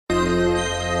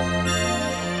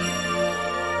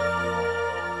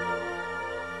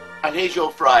And here's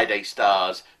your Friday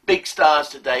stars. Big stars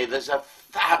today. There's a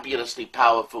fabulously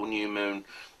powerful new moon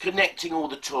connecting all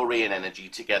the Taurian energy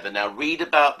together. Now read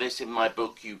about this in my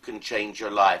book, You Can Change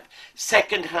Your Life.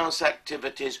 Second house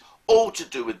activities, all to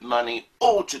do with money,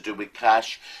 all to do with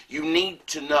cash. You need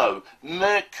to know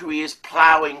Mercury is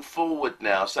ploughing forward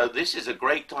now, so this is a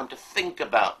great time to think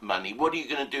about money. What are you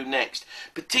going to do next?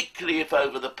 Particularly if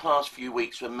over the past few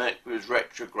weeks when Mercury is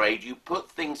retrograde, you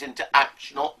put things into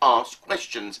action or ask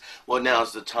questions. Well,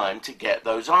 now's the time to get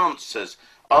those answers.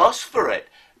 Ask for it.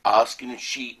 Ask and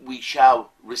we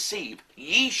shall receive,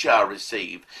 ye shall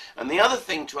receive. And the other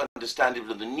thing to understand is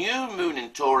that the new moon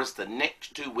in Taurus, the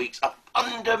next 2 weeks, are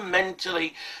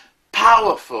fundamentally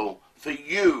powerful for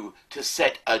you to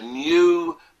set a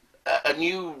new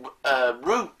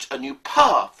route, a new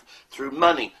path through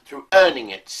money, through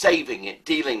earning it, saving it,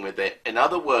 dealing with it. In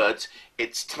other words,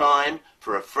 it's time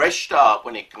for a fresh start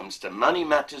when it comes to money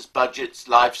matters, budgets,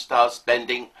 lifestyle,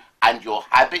 spending, and your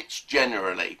habits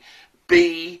generally.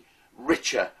 Be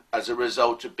richer as a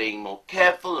result of being more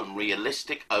careful and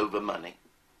realistic over money.